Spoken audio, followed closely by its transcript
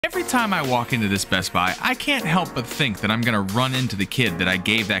Every time I walk into this Best Buy, I can't help but think that I'm gonna run into the kid that I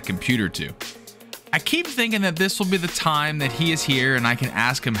gave that computer to. I keep thinking that this will be the time that he is here and I can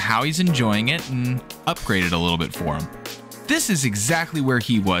ask him how he's enjoying it and upgrade it a little bit for him. This is exactly where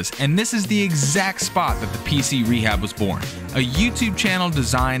he was, and this is the exact spot that the PC Rehab was born. A YouTube channel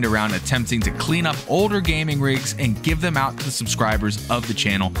designed around attempting to clean up older gaming rigs and give them out to the subscribers of the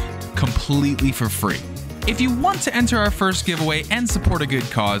channel completely for free. If you want to enter our first giveaway and support a good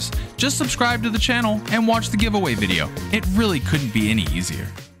cause, just subscribe to the channel and watch the giveaway video. It really couldn't be any easier.